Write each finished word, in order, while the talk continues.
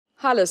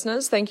Hi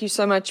listeners, thank you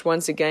so much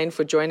once again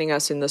for joining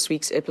us in this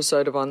week's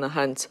episode of On the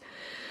Hunt.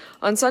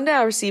 On Sunday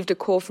I received a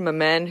call from a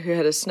man who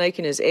had a snake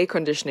in his air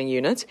conditioning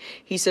unit.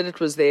 He said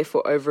it was there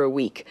for over a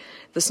week.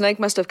 The snake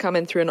must have come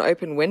in through an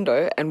open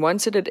window, and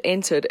once it had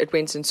entered, it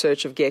went in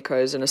search of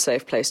geckos and a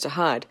safe place to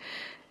hide.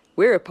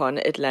 Whereupon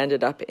it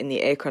landed up in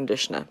the air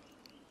conditioner.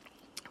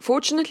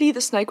 Fortunately,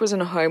 the snake was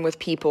in a home with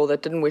people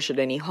that didn't wish it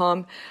any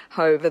harm.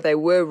 However, they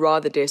were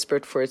rather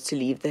desperate for it to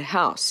leave the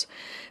house.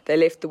 They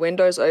left the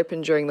windows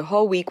open during the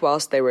whole week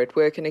whilst they were at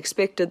work and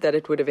expected that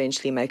it would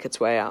eventually make its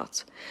way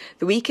out.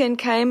 The weekend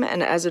came,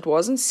 and as it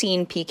wasn't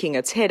seen peeking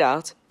its head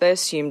out, they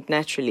assumed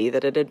naturally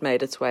that it had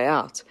made its way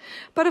out.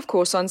 But of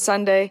course, on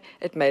Sunday,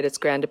 it made its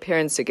grand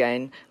appearance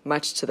again,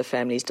 much to the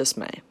family's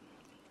dismay.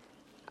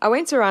 I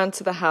went around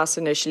to the house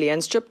initially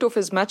and stripped off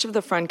as much of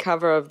the front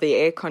cover of the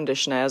air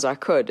conditioner as I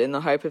could in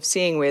the hope of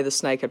seeing where the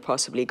snake had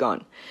possibly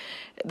gone.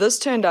 This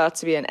turned out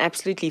to be an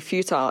absolutely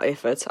futile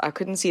effort. I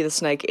couldn't see the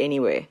snake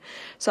anywhere.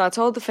 So I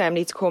told the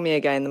family to call me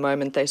again the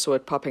moment they saw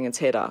it popping its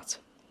head out.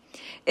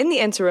 In the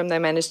interim, they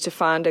managed to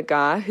find a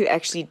guy who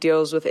actually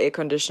deals with air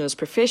conditioners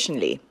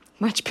professionally.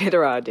 Much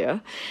better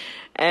idea.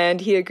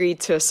 And he agreed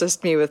to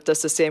assist me with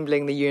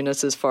disassembling the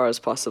unit as far as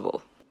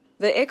possible.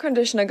 The air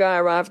conditioner guy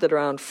arrived at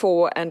around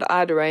 4, and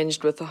I'd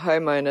arranged with the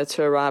homeowner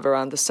to arrive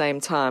around the same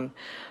time.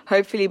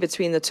 Hopefully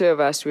between the two of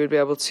us we would be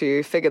able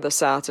to figure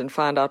this out and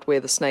find out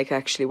where the snake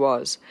actually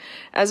was.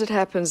 As it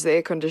happens, the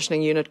air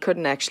conditioning unit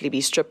couldn't actually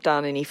be stripped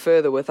down any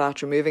further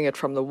without removing it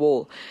from the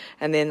wall,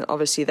 and then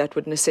obviously that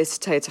would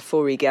necessitate a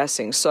full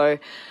regassing. So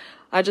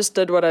I just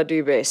did what I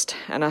do best,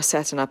 and I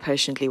sat and I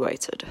patiently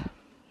waited.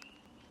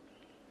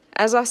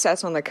 As I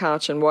sat on the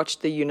couch and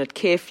watched the unit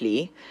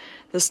carefully,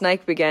 the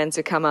snake began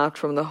to come out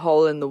from the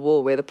hole in the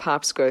wall where the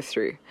pipes go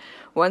through.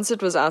 Once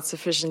it was out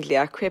sufficiently,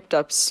 I crept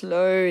up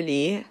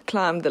slowly,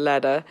 climbed the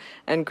ladder,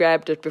 and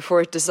grabbed it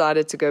before it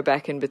decided to go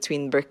back in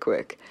between the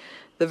brickwork.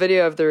 The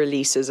video of the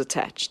release is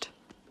attached.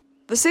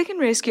 The second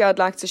rescue I'd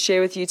like to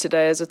share with you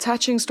today is a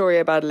touching story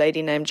about a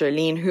lady named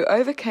Jolene who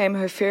overcame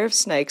her fear of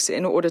snakes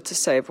in order to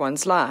save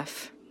one's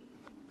life.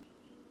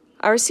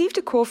 I received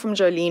a call from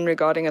Jolene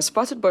regarding a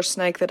spotted bush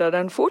snake that had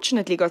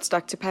unfortunately got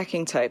stuck to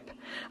packing tape.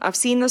 I've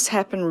seen this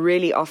happen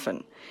really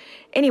often.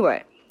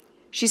 Anyway,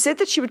 she said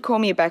that she would call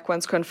me back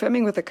once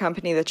confirming with the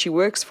company that she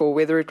works for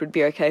whether it would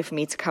be okay for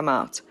me to come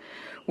out.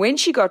 When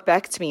she got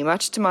back to me,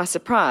 much to my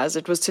surprise,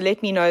 it was to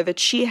let me know that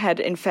she had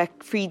in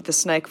fact freed the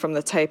snake from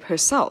the tape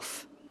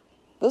herself.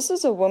 This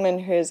is a woman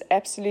who is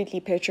absolutely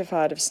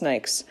petrified of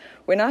snakes.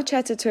 When I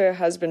chatted to her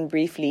husband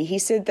briefly, he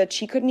said that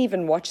she couldn't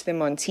even watch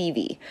them on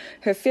TV.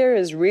 Her fear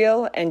is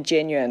real and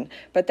genuine,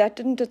 but that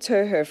didn't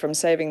deter her from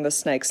saving the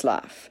snake's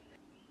life.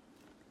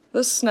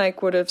 This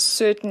snake would have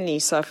certainly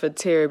suffered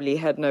terribly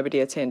had nobody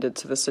attended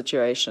to the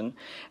situation.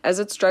 As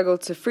it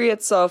struggled to free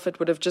itself, it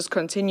would have just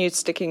continued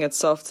sticking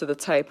itself to the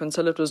tape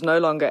until it was no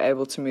longer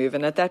able to move,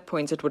 and at that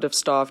point it would have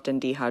starved and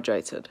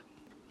dehydrated.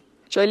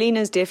 Jolene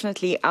is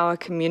definitely our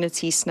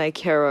community snake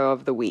hero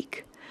of the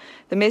week.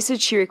 The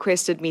message she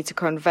requested me to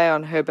convey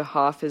on her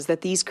behalf is that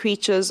these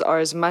creatures are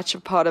as much a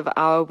part of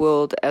our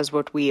world as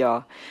what we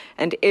are,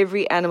 and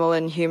every animal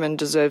and human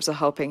deserves a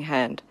helping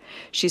hand.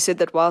 She said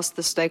that whilst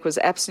the snake was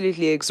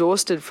absolutely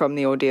exhausted from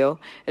the ordeal,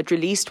 it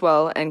released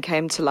well and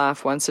came to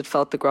life once it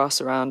felt the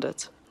grass around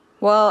it.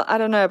 Well, I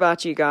don't know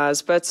about you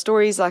guys, but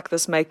stories like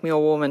this make me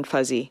all warm and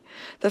fuzzy.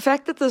 The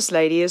fact that this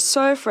lady is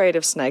so afraid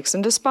of snakes,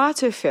 and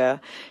despite her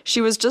fear,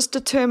 she was just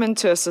determined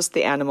to assist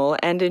the animal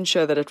and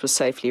ensure that it was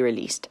safely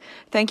released.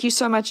 Thank you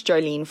so much,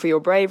 Jolene, for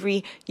your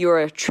bravery. You're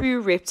a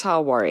true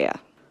reptile warrior.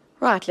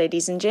 Right,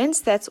 ladies and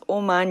gents, that's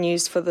all my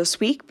news for this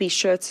week. Be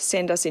sure to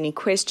send us any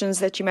questions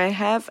that you may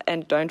have,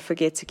 and don't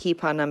forget to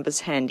keep our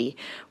numbers handy.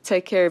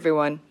 Take care,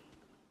 everyone.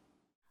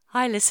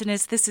 Hi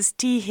listeners, this is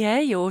T here,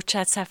 your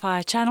Chat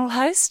Sapphire channel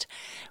host.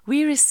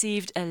 We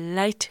received a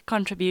late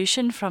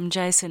contribution from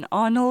Jason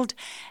Arnold,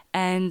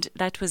 and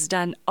that was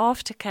done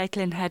after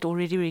Caitlin had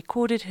already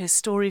recorded her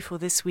story for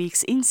this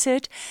week's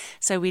insert,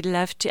 so we'd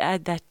love to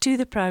add that to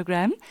the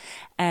program,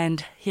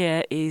 and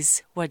here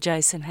is what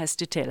Jason has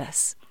to tell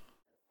us.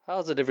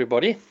 How's it,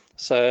 everybody?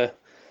 So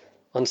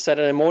on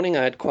Saturday morning,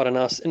 I had quite a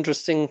nice,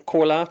 interesting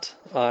call out.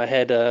 I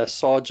had a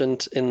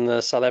sergeant in the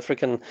South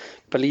African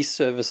Police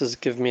Services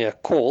give me a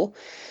call.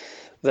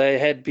 They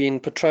had been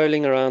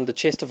patrolling around the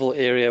Chesterville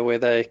area where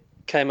they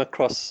came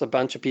across a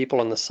bunch of people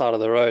on the side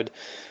of the road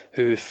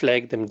who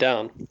flagged them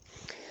down.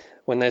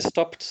 When they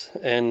stopped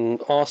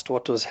and asked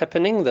what was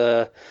happening,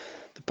 the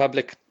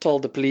public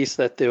told the police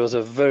that there was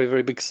a very,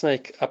 very big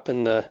snake up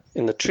in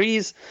the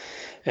trees,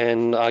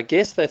 and I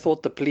guess they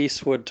thought the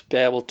police would be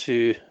able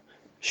to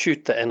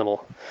shoot the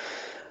animal.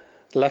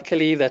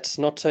 Luckily, that's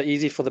not so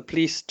easy for the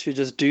police to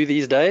just do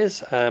these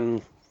days,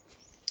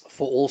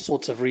 for all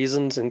sorts of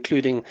reasons,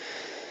 including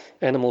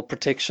animal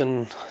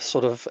protection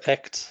sort of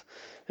acts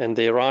and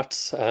their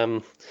rights.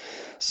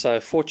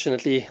 So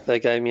fortunately, they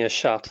gave me a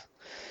shout.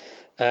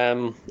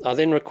 I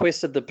then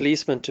requested the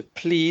policeman to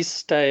please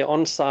stay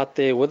on site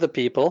there with the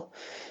people.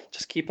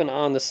 Just keep an eye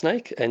on the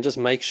snake and just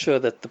make sure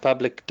that the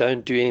public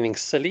don't do anything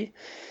silly.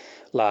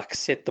 like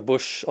set the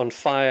bush on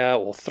fire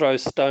or throw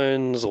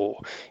stones or,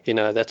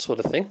 that sort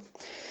of thing.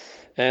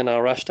 And I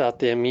rushed out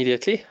there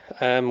immediately.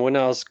 When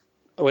I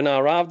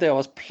arrived there, I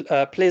was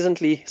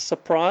pleasantly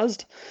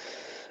surprised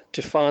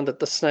to find that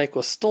the snake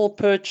was still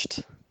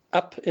perched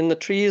up in the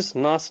trees,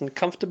 nice and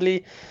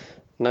comfortably.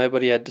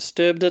 Nobody had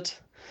disturbed it.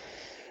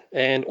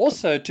 And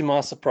also, to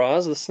my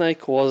surprise, the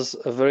snake was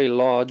a very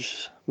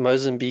large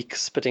Mozambique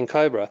spitting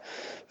cobra.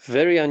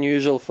 Very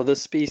unusual for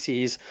this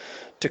species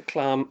to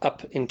climb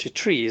up into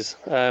trees,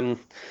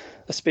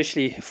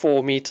 especially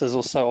 4 meters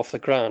or so off the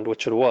ground,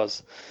 which it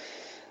was.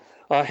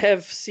 I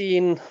have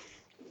seen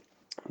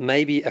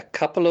maybe a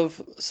couple of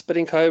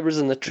spitting cobras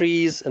in the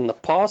trees in the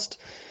past,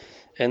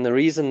 and the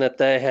reason that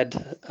they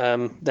had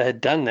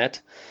done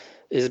that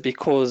is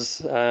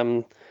because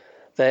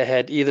they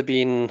had either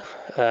been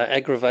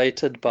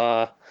aggravated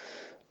by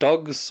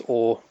dogs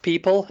or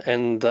people,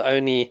 and the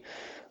only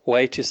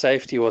way to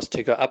safety was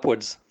to go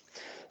upwards.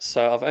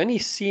 So I've only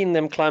seen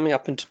them climbing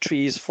up into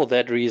trees for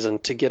that reason,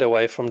 to get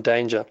away from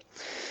danger.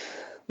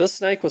 This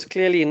snake was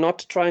clearly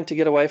not trying to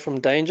get away from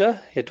danger.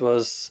 It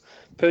was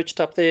perched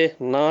up there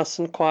nice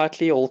and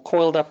quietly, all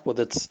coiled up with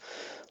its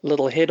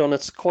little head on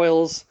its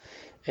coils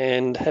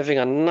and having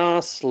a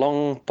nice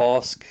long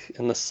bask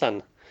in the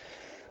sun.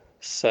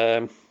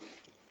 So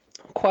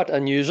quite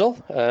unusual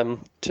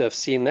to have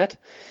seen that.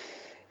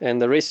 And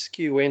the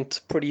rescue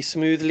went pretty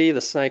smoothly.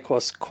 The snake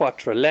was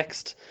quite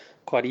relaxed,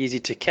 quite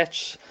easy to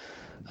catch,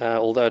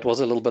 although it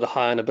was a little bit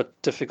high and a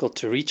bit difficult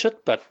to reach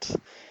it. But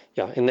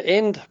yeah, in the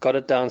end, got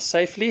it down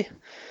safely.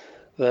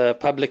 The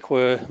public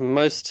were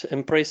most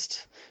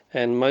impressed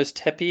and most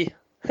happy.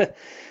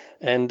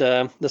 And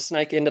the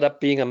snake ended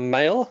up being a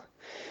male,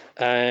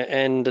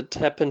 and it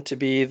happened to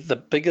be the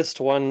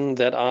biggest one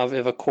that I've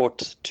ever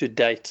caught to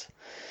date.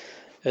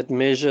 It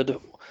measured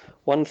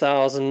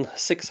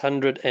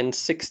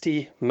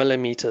 1,660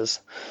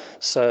 millimeters,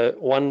 so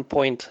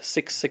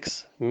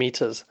 1.66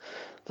 meters,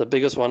 the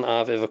biggest one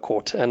I've ever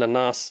caught, and a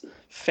nice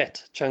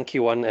fat chunky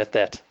one at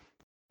that.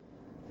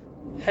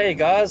 Hey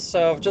guys,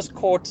 so I've just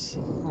caught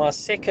my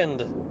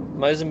second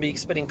Mozambique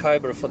spitting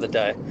cobra for the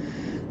day,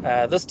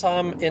 this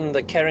time in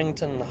the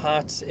Carrington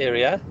Heights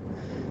area.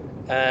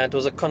 It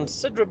was a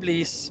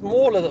considerably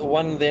smaller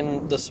one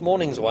than this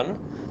morning's one,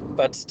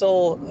 but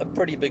still a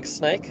pretty big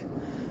snake,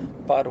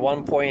 about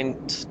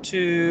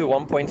 1.2,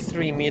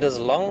 1.3 meters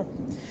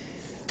long.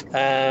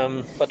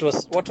 But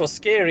what was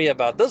scary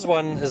about this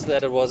one is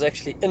that it was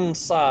actually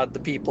inside the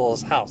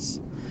people's house.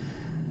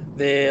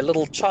 Their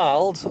little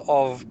child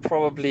of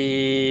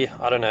probably,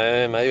 I don't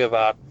know, maybe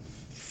about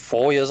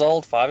 5 years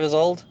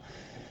old,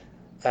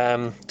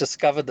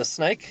 discovered the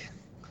snake.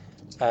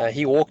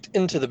 He walked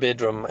into the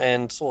bedroom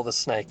and saw the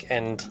snake,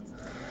 and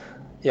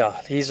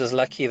yeah, he's just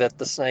lucky that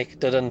the snake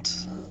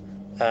didn't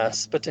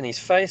spit in his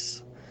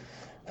face.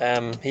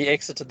 He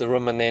exited the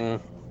room and then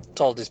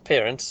told his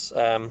parents.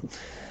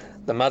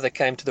 The mother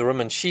came to the room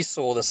and she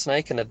saw the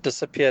snake, and it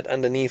disappeared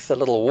underneath the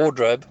little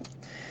wardrobe.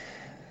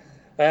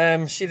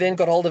 She then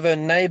got hold of her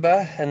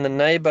neighbor, and the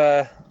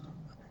neighbor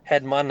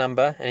had my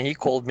number, and he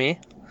called me.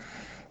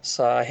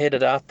 So I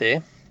headed out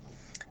there.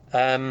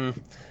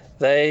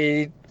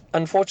 They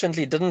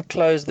unfortunately didn't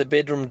close the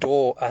bedroom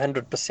door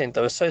 100%.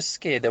 They were so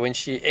scared that when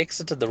she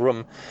exited the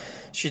room,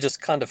 she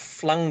just kind of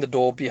flung the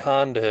door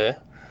behind her,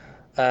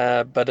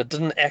 but it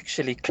didn't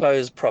actually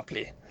close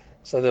properly.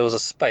 So there was a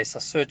space. I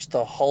searched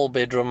the whole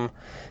bedroom,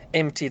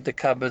 emptied the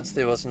cupboards.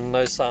 There was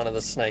no sign of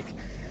the snake.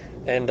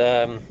 And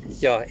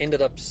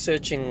ended up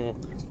searching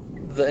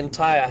the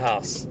entire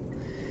house,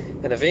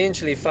 and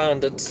eventually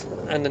found it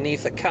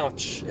underneath a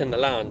couch in the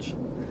lounge.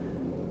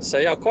 So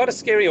yeah, quite a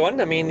scary one.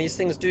 I mean, these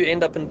things do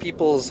end up in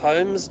people's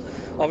homes.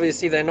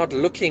 Obviously, they're not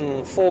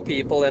looking for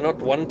people. They're not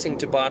wanting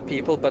to bite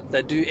people, but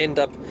they do end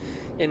up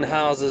in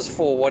houses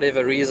for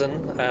whatever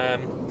reason.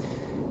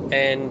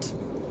 And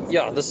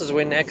yeah, this is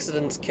when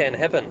accidents can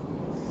happen.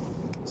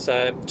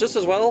 So just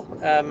as well,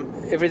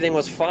 everything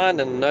was fine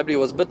and nobody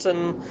was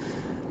bitten.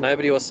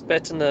 Nobody was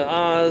spat in the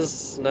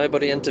eyes,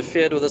 nobody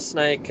interfered with the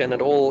snake, and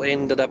it all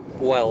ended up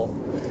well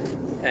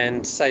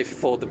and safe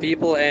for the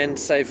people and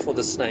safe for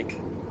the snake.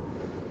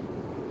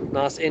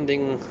 Nice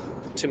ending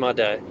to my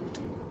day.